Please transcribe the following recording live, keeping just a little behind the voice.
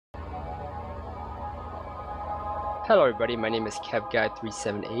Hello everybody, my name is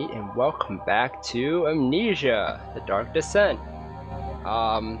KevGuy378 and welcome back to Amnesia, The Dark Descent.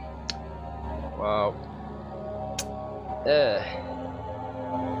 Well,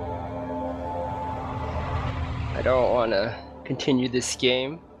 I don't want to continue this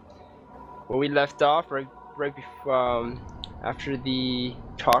game. Where we left off, right before, after the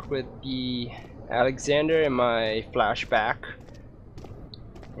talk with the Alexander in my flashback,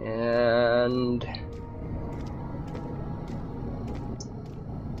 and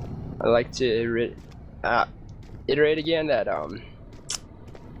I like to iterate again that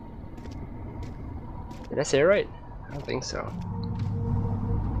did I say it right? I don't think so.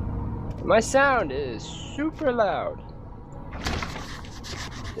 My sound is super loud.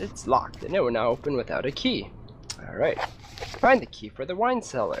 It's locked and it will now open without a key. Alright. Find the key for the wine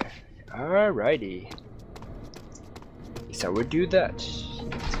cellar. Alrighty. Guess I would do that. So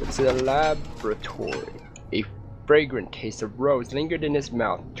it's a laboratory. A fragrant taste of rose lingered in his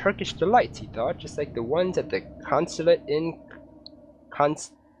mouth. Turkish delights, he thought, just like the ones at the consulate in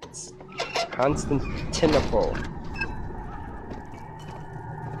Constantinople.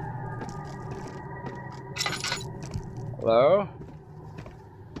 Hello?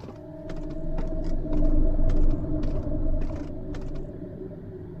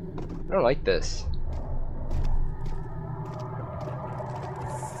 I don't like this.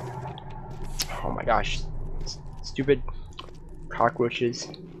 Oh my gosh. Stupid cockroaches.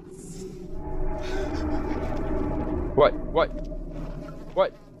 What?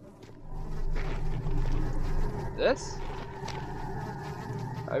 This?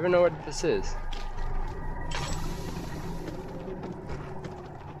 I don't even know what this is.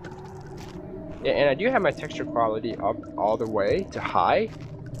 Yeah, and I do have my texture quality up all the way to high.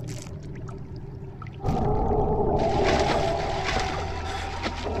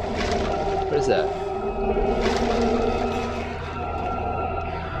 What is that?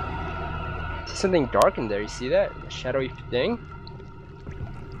 There's something dark in there, you see that? A shadowy thing?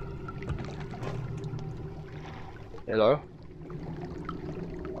 Hello?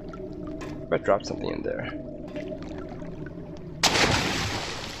 I dropped something in there.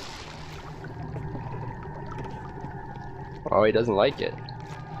 Oh, he doesn't like it.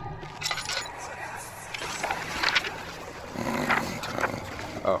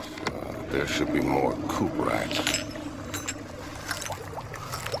 Oh. There should be more coop rats.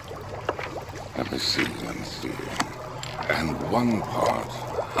 Let me see. And one part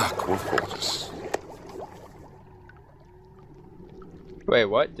aquafortis. Wait,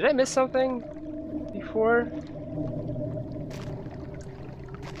 what? Did I miss something before?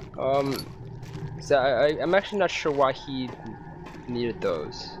 So I'm actually not sure why he needed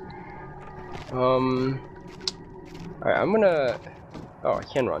those. Alright, I'm gonna... Oh, I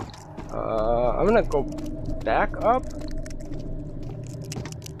can run. I'm gonna go back up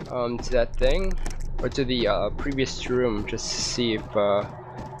to that thing, or to the previous room, just to see if I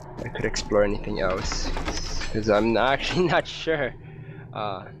could explore anything else, because I'm actually not sure.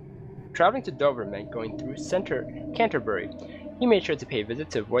 Traveling to Dover meant going through Canterbury. He made sure to pay a visit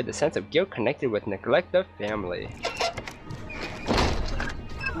to avoid the sense of guilt connected with neglect of family.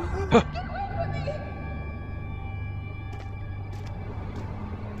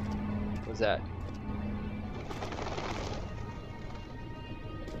 What was that?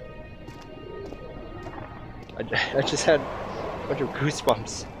 I just had a bunch of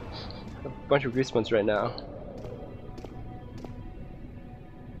goosebumps. A bunch of goosebumps right now.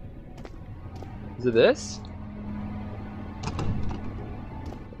 Is it this?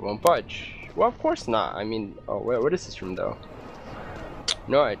 It won't budge. Well, of course not. I mean, oh, what is this room though?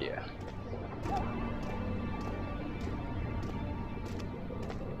 No idea.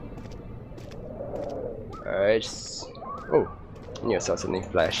 Alright, oh, I knew I saw something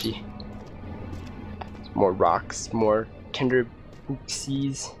flashy. More rocks, more tender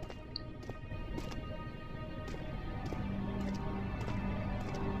oopsies.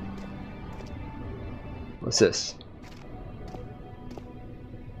 What's this?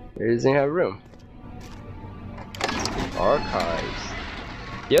 It doesn't have room. Archives.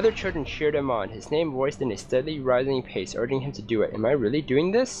 The other children cheered him on, his name voiced in a steadily rising pace, urging him to do it. Am I really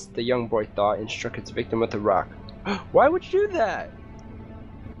doing this? The young boy thought and struck his victim with a rock. Why would you do that?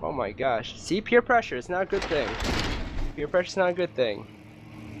 Oh my gosh. See, peer pressure is not a good thing. Peer pressure is not a good thing.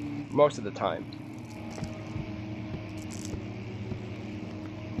 Most of the time.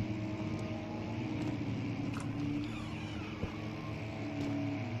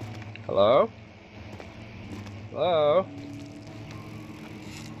 Hello? Hello?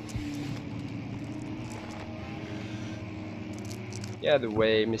 Get out of the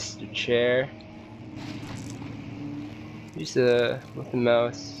way, Mr. Chair. Use the with the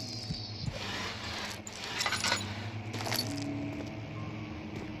mouse.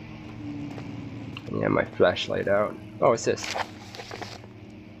 Yeah, my flashlight out. Oh, what's this?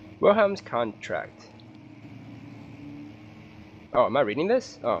 Wilhelm's contract. Oh, am I reading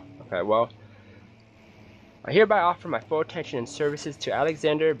this? Oh, okay, well. I hereby offer my full attention and services to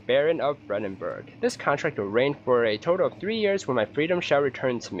Alexander, Baron of Brandenburg. This contract will reign for a total of 3 years when my freedom shall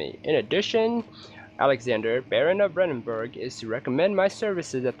return to me. In addition, Alexander, Baron of Brandenburg, is to recommend my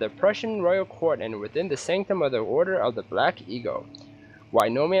services at the Prussian royal court and within the sanctum of the Order of the Black Eagle. Why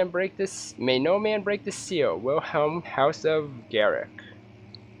no man break this? May no man break the seal. Wilhelm, House of Garrick,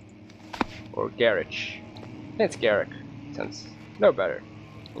 or Garrich. I think it's Garrick. Sounds no better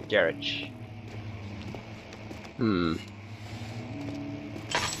than Garrich.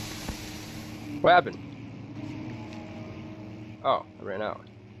 What happened? Oh, I ran out.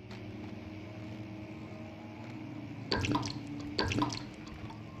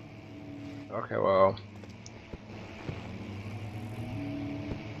 Okay, well.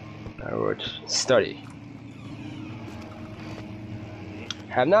 I would study.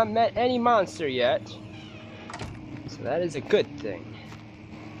 Have not met any monster yet, so that is a good thing.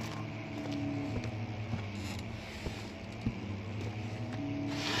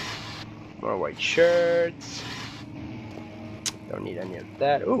 More white shirts. Don't need any of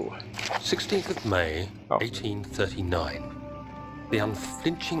that. Ooh. 16th of May, 1839. The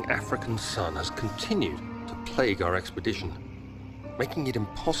unflinching African sun has continued to plague our expedition, making it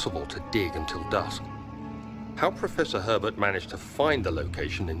impossible to dig until dusk. How Professor Herbert managed to find the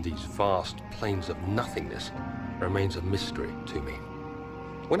location in these vast plains of nothingness remains a mystery to me.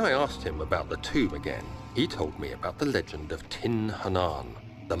 When I asked him about the tomb again, he told me about the legend of Tin Hanan,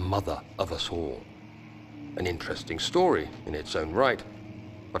 the mother of us all. An interesting story in its own right,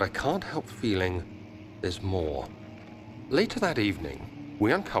 but I can't help feeling there's more. Later that evening,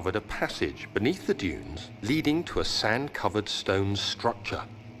 we uncovered a passage beneath the dunes leading to a sand-covered stone structure.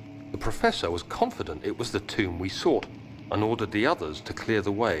 The professor was confident it was the tomb we sought and ordered the others to clear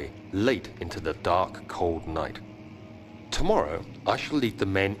the way late into the dark, cold night. Tomorrow, I shall lead the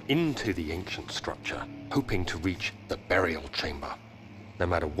men into the ancient structure, hoping to reach the burial chamber. No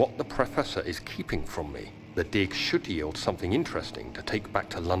matter what the professor is keeping from me, the dig should yield something interesting to take back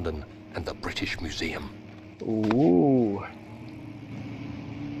to London and the British Museum. Ooh.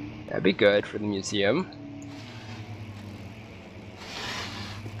 That'd be good for the museum.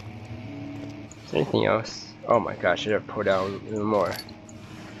 Is there anything else? Oh my gosh, I should have pulled out even more.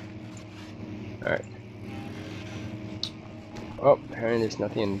 Alright. Oh, apparently there's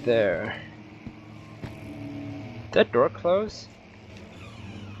nothing in there. Did that door close?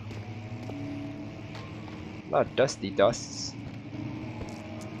 A lot of dusty dusts.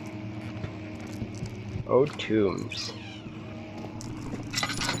 Old tombs.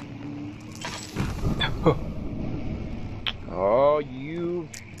 Oh, you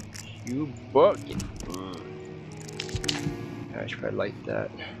book. I should probably light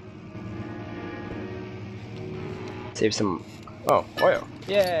that. Save some. Oh, oil.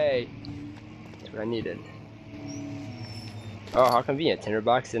 Yay! That's what I needed. Oh, how convenient.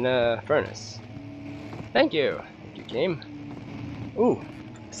 Tinderbox in a furnace. Thank you. Thank you, game. Ooh,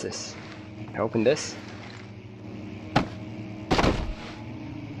 what's this? Can I open this?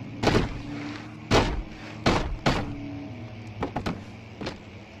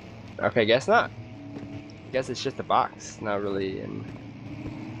 Okay, guess not. Guess it's just a box, not really in.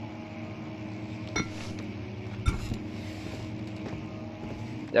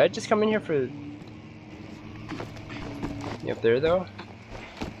 Did I just come in here for? You up there though?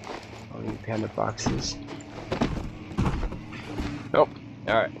 Oh, you behind the boxes. Nope.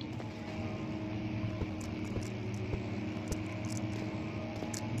 All right.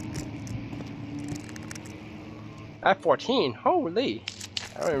 I have 14. Holy!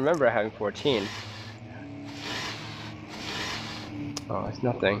 I don't remember having 14. Oh, it's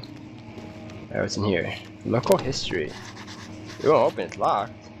nothing. Alright, what's in here? Local history. It won't open, it's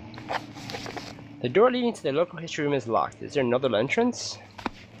locked. The door leading to the local history room is locked. Is there another entrance?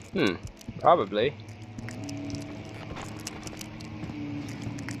 Probably.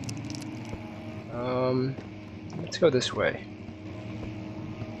 Let's go this way.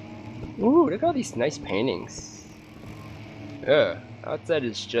 Ooh, look at all these nice paintings. Ugh. Outside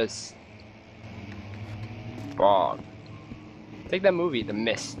is just fog. It's like that movie, The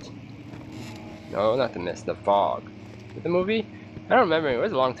Mist. No, not The Mist, The Fog. Is it the movie? I don't remember. It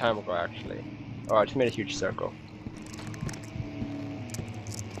was a long time ago, actually. Oh, I just made a huge circle.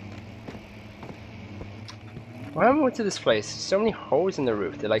 Why am I went to this place? So many holes in the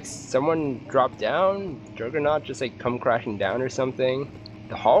roof. Did like someone drop down? Juggernaut just like come crashing down or something?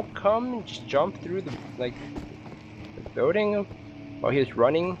 The Hulk come and just jump through the the building while he was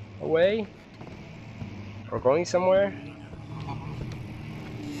running away? Or going somewhere?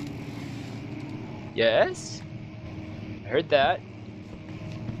 Yes? I heard that.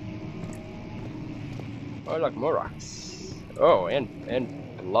 Oh look, more rocks. Oh, and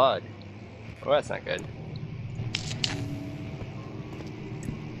blood. Oh, that's not good.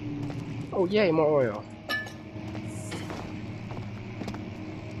 Oh yay, more oil.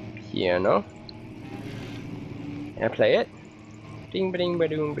 Piano. Can I play it? Ding ba ding ba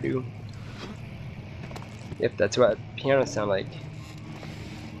doom ba doo. If that's what pianos sound like.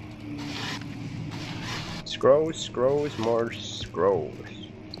 Scrolls, scrolls, more scrolls.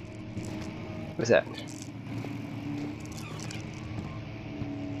 What's that?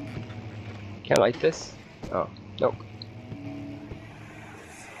 Can't light this? Oh, nope.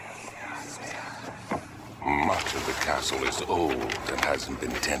 Much of the castle is old and hasn't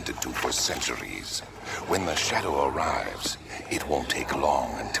been tended to for centuries. When the shadow arrives, it won't take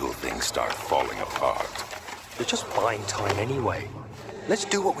long until things start falling apart. We're just buying time anyway. Let's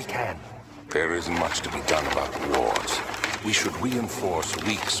do what we can. There isn't much to be done about the walls. We should reinforce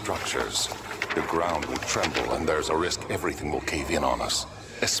weak structures. The ground will tremble and there's a risk everything will cave in on us,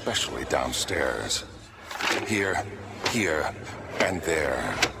 especially downstairs. Here, here, and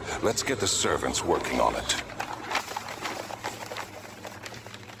there. Let's get the servants working on it.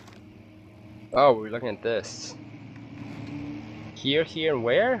 Oh, we're looking at this. Here, here, and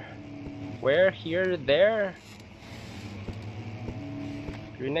where? Where, here, there?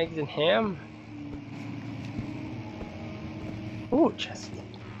 Green eggs and ham? Ooh, chest.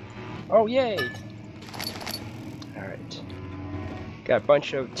 Oh, yay! Alright. Got a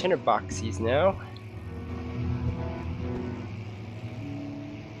bunch of tinder boxies now.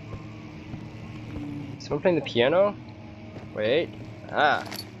 Someone playing the piano? Wait. Ah.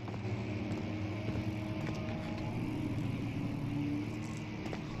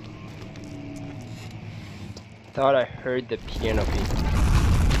 Thought I heard the piano beat.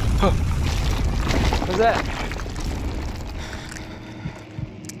 Huh. What's that?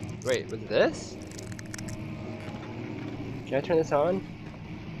 Wait, was this? Can I turn this on?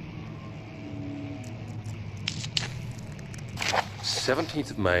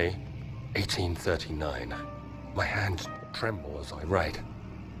 17th of May, 1839. My hands tremble as I write.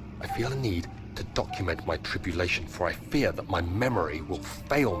 I feel a need to document my tribulation, for I fear that my memory will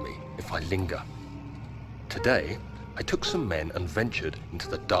fail me if I linger. Today, I took some men and ventured into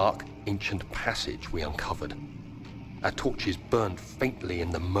the dark, ancient passage we uncovered. Our torches burned faintly in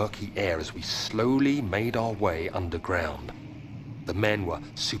the murky air as we slowly made our way underground. The men were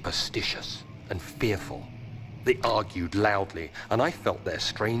superstitious and fearful. They argued loudly, and I felt their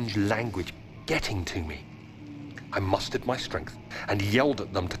strange language getting to me. I mustered my strength and yelled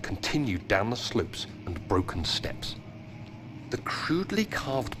at them to continue down the slopes and broken steps. The crudely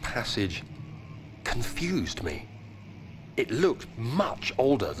carved passage confused me. It looked much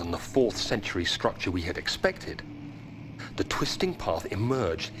older than the 4th century structure we had expected. The twisting path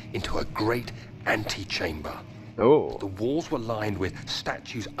emerged into a great antechamber. Oh. The walls were lined with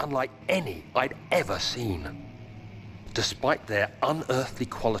statues unlike any I'd ever seen. Despite their unearthly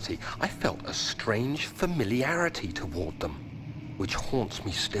quality, I felt a strange familiarity toward them, which haunts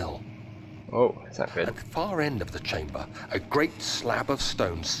me still. Oh, that's not good. At the far end of the chamber, a great slab of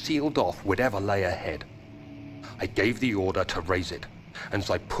stone sealed off whatever lay ahead. I gave the order to raise it, and as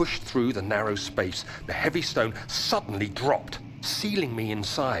I pushed through the narrow space, the heavy stone suddenly dropped, sealing me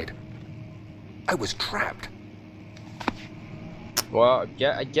inside. I was trapped. Well,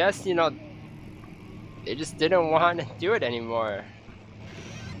 yeah, I guess, you know, they just didn't want to do it anymore.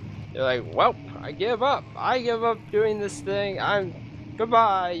 They're like, well, I give up. I give up doing this thing.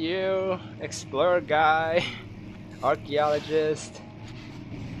 Goodbye, you explorer guy, archaeologist.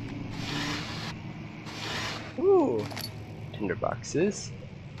 Ooh, tinder boxes.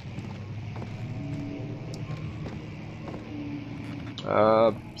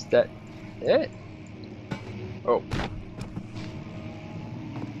 Is that it? Oh.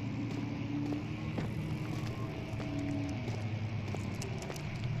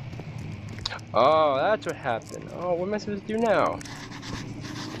 Oh, that's what happened. Oh, what am I supposed to do now?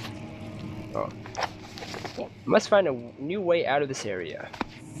 Oh. Must find a new way out of this area.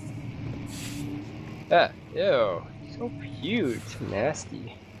 Ah, ew. So huge. So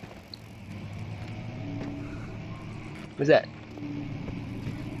nasty. What's that?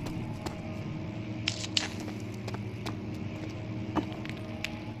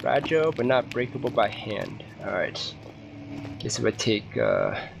 Fragile, but not breakable by hand. Alright. Guess if I take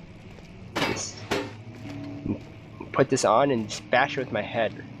this, put this on and just bash it with my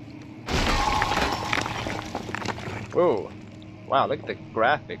head. Whoa. Wow, look at the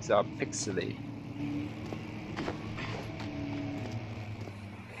graphics, all pixely.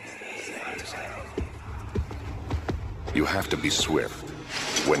 You have to be swift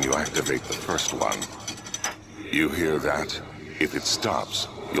when you activate the first one. You hear that? If it stops,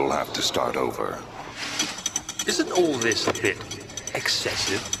 you'll have to start over. Isn't all this a bit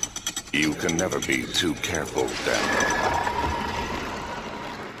excessive? You can never be too careful, then.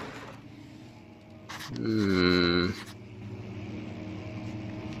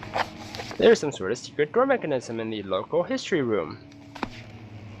 There's some sort of secret door mechanism in the local history room.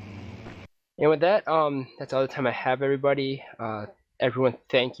 And with that, that's all the time I have, everybody. Everyone,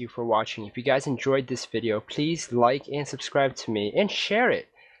 thank you for watching. If you guys enjoyed this video, please like and subscribe to me and share it.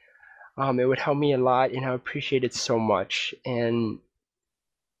 It would help me a lot, and I appreciate it so much. And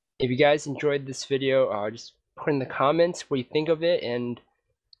if you guys enjoyed this video, just put in the comments what you think of it. And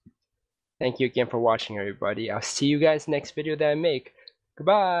thank you again for watching, everybody. I'll see you guys next video that I make.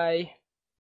 Goodbye.